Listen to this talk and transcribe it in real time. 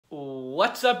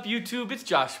What's up YouTube?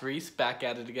 It's Reese back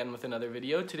at it again with another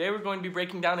video. Today we're going to be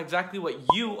breaking down exactly what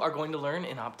you are going to learn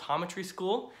in optometry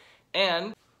school,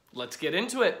 and let's get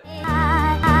into it.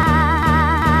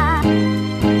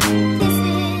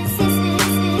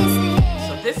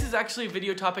 So this is actually a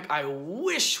video topic I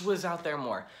wish was out there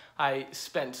more. I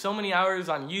spent so many hours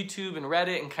on YouTube and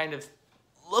Reddit and kind of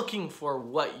looking for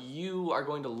what you are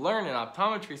going to learn in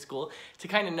optometry school to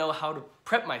kind of know how to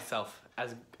prep myself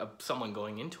as someone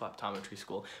going into optometry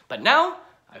school. But now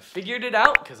I've figured it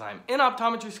out because I'm in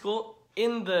optometry school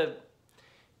in the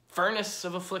furnace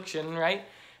of affliction, right?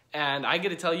 And I get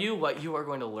to tell you what you are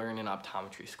going to learn in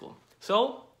optometry school.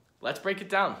 So let's break it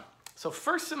down. So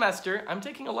first semester, I'm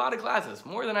taking a lot of classes,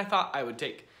 more than I thought I would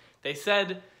take. They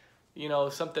said, you know,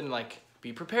 something like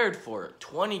be prepared for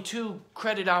 22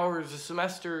 credit hours a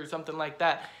semester or something like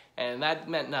that, and that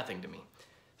meant nothing to me.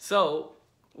 So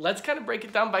let's kind of break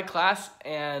it down by class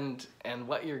and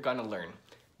what you're gonna learn.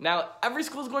 Now, every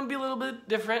school is going to be a little bit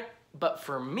different, but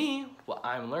for me, what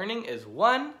I'm learning is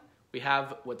one, we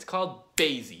have what's called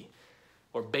BASI,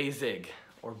 or BASIG,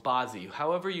 or BASI,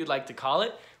 however you'd like to call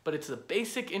it, but it's a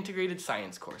basic integrated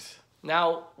science course.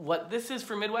 Now, what this is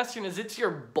for Midwestern is it's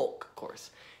your bulk course.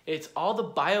 It's all the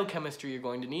biochemistry you're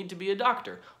going to need to be a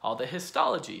doctor, all the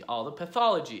histology, all the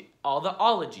pathology, all the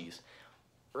ologies,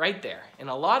 right there. And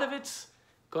a lot of it's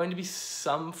going to be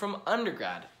some from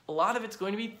undergrad. A lot of it's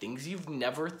going to be things you've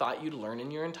never thought you'd learn in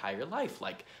your entire life.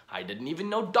 Like, I didn't even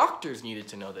know doctors needed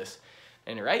to know this.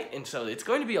 And so it's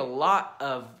going to be a lot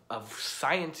of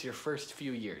science your first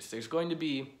few years. There's going to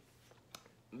be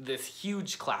this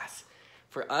huge class.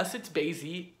 For us, it's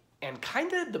BASI, and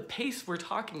kind of the pace we're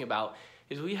talking about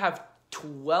is we have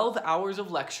 12 hours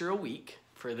of lecture a week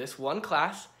for this one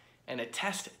class and a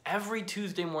test every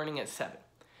Tuesday morning at 7.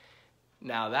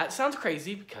 Now that sounds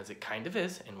crazy because it kind of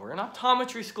is, and we're in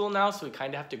optometry school now, so we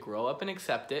kind of have to grow up and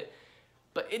accept it,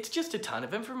 but it's just a ton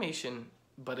of information,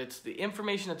 but it's the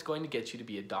information that's going to get you to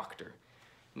be a doctor.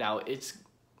 Now it's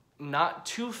not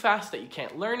too fast that you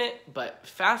can't learn it, but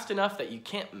fast enough that you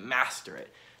can't master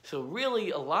it. So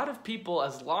really, a lot of people,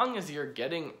 as long as you're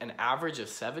getting an average of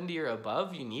 70 or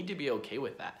above, you need to be okay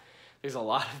with that. There's a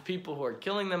lot of people who are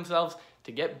killing themselves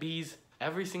to get B's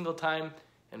every single time,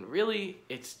 and really,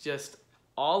 it's just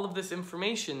all of this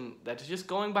information that is just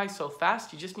going by so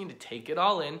fast, you just need to take it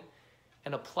all in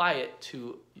and apply it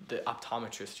to the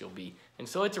optometrist you'll be. And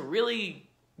so it's a really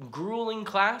grueling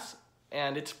class,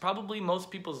 and it's probably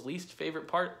most people's least favorite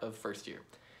part of first year.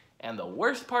 And the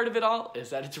worst part of it all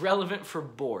is that it's relevant for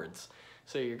boards.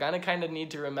 So you're gonna kind of need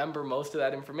to remember most of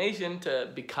that information to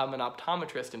become an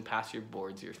optometrist and pass your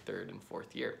boards your third and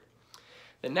fourth year.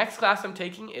 The next class I'm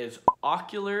taking is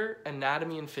ocular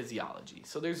anatomy and physiology.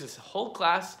 So there's this whole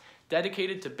class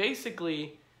dedicated to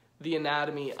basically the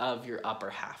anatomy of your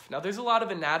upper half. Now there's a lot of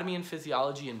anatomy and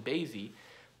physiology in BASI,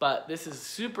 but this is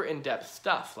super in-depth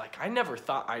stuff. Like, I never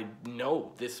thought I'd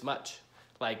know this much.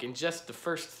 Like, in just the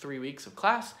first 3 weeks of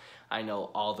class, I know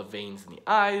all the veins in the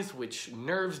eyes, which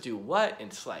nerves do what,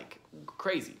 and it's like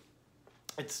crazy.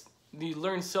 You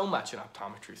learn so much in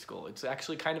optometry school. It's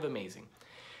actually kind of amazing.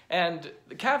 And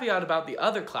the caveat about the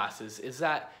other classes is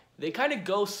that they kind of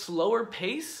go slower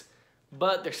pace,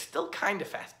 but they're still kind of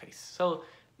fast paced. So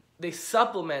they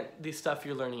supplement the stuff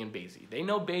you're learning in BASI. They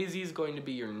know BASI is going to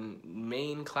be your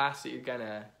main class that you're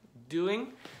gonna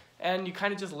doing, and you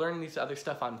kind of just learn these other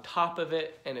stuff on top of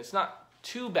it, and it's not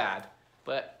too bad,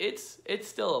 but it's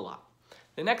still a lot.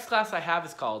 The next class I have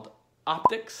is called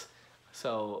optics.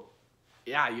 So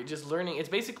yeah, you're just learning. It's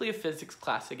basically a physics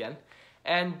class again,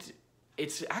 and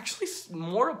it's actually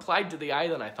more applied to the eye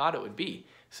than I thought it would be.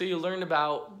 So you learn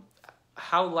about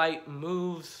how light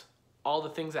moves, all the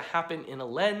things that happen in a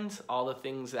lens, all the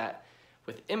things that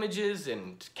with images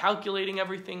and calculating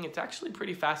everything. It's actually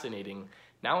pretty fascinating.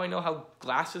 Now I know how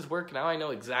glasses work. Now I know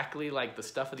exactly like the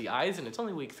stuff of the eyes, and it's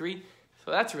only week 3,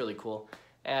 so that's really cool.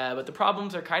 But the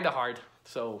problems are kind of hard.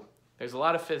 So there's a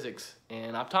lot of physics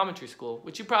in optometry school,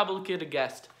 which you probably could have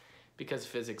guessed because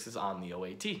physics is on the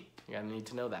OAT. You're gonna need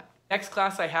to know that. Next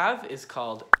class I have is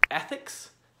called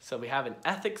ethics. So we have an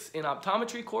ethics in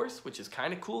optometry course, which is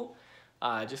kind of cool.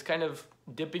 Just kind of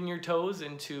dipping your toes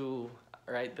into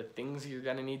the things you're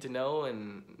gonna need to know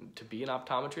and to be an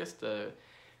optometrist, the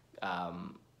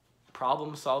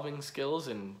problem-solving skills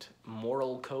and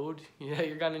moral code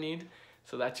you're gonna need.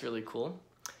 So that's really cool.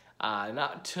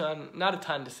 Not a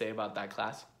ton to say about that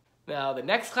class. Now the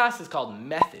next class is called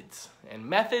methods, and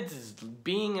methods is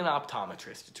being an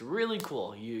optometrist. It's really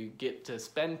cool. You get to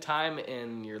spend time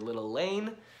in your little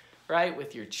lane, right,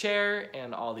 with your chair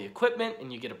and all the equipment,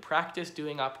 and you get to practice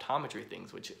doing optometry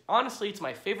things, which honestly, it's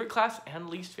my favorite class and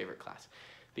least favorite class.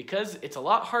 because it's a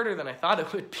lot harder than I thought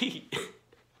it would be.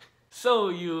 So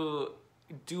you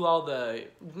do all the,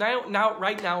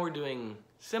 right now we're doing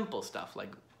simple stuff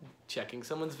like checking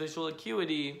someone's visual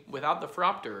acuity without the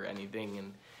phoropter or anything,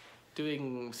 and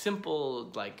doing simple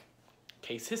like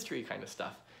case history kind of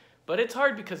stuff. But it's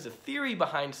hard because the theory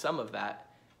behind some of that,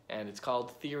 and it's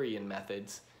called theory and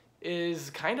methods, is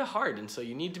kind of hard. And so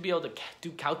you need to be able to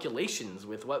do calculations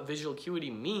with what visual acuity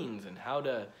means and how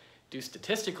to do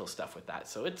statistical stuff with that.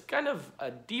 So it's kind of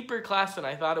a deeper class than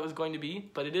I thought it was going to be,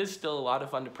 but it is still a lot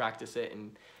of fun to practice it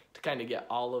and to kind of get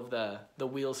all of the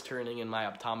wheels turning in my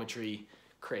optometry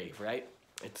crave, right?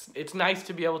 It's nice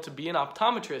to be able to be an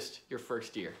optometrist your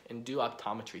first year and do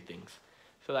optometry things.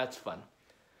 So that's fun.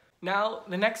 Now,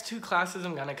 the next two classes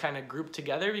I'm gonna kind of group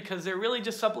together because they're really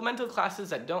just supplemental classes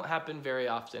that don't happen very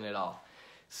often at all.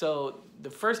 So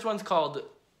the first one's called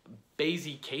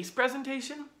Bayesian Case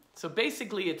Presentation. So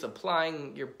basically it's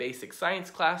applying your basic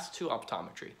science class to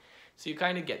optometry. So you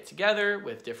kind of get together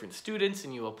with different students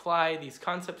and you apply these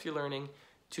concepts you're learning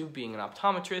to being an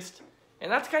optometrist.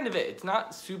 And that's kind of it. It's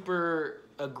not super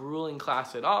a grueling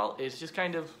class at all. It's just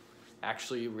kind of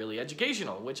actually really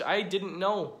educational, which I didn't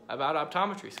know about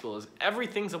optometry school, is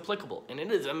everything's applicable, and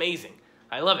it is amazing.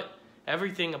 I love it.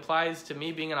 Everything applies to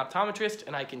me being an optometrist,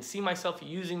 and I can see myself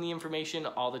using the information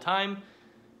all the time.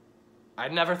 I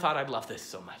never thought I'd love this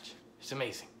so much. It's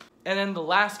amazing. And then the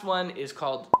last one is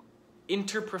called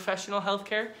Interprofessional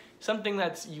Healthcare, something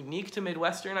that's unique to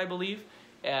Midwestern, I believe,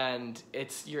 and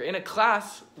you're in a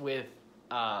class with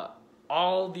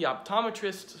all the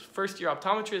optometrists, first-year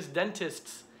optometrists,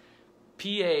 dentists,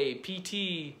 PA,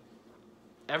 PT,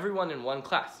 everyone in one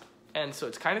class. And so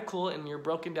it's kind of cool, and you're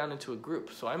broken down into a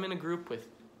group. So I'm in a group with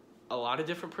a lot of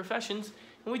different professions,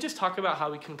 and we just talk about how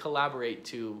we can collaborate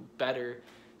to better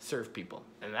serve people.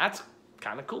 And that's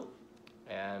kind of cool.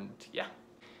 And yeah.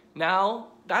 Now,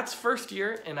 that's first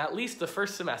year, and at least the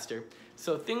first semester.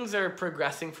 So things are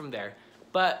progressing from there.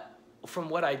 But from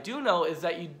what I do know is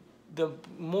that the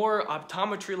more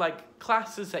optometry-like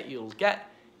classes that you'll get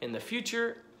in the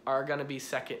future are going to be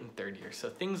second and third year. So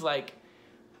things like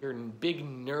your big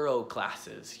neuro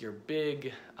classes, your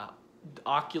big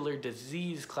ocular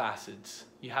disease classes,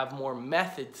 you have more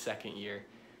methods second year,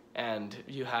 and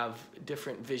you have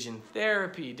different vision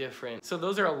therapy, so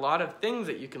those are a lot of things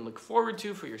that you can look forward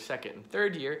to for your second and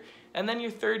third year. And then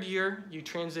your third year, you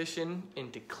transition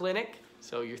into clinic.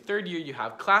 So your third year, you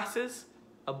have classes,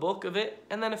 a bulk of it,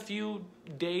 and then a few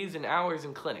days and hours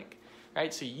in clinic.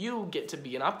 Right, so you get to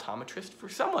be an optometrist for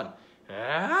someone.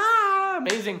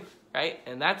 Amazing, right?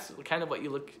 And that's kind of what you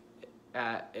look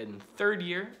at in third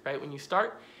year, right, when you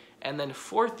start. And then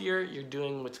fourth year, you're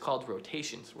doing what's called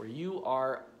rotations, where you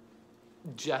are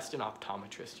just an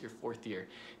optometrist your fourth year.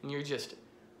 And you're just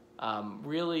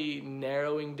really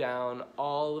narrowing down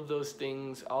all of those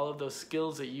things, all of those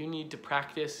skills that you need to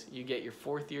practice, you get your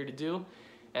fourth year to do.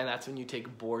 And that's when you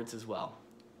take boards as well.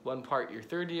 One part your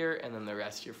third year, and then the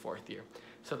rest your fourth year.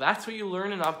 So that's what you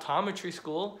learn in optometry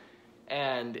school.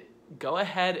 And go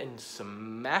ahead and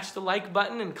smash the like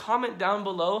button and comment down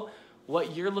below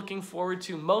what you're looking forward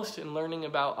to most in learning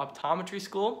about optometry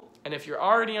school. And if you're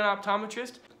already an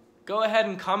optometrist, go ahead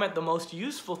and comment the most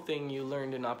useful thing you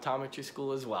learned in optometry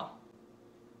school as well.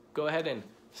 Go ahead and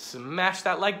smash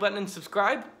that like button and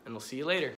subscribe, and we'll see you later.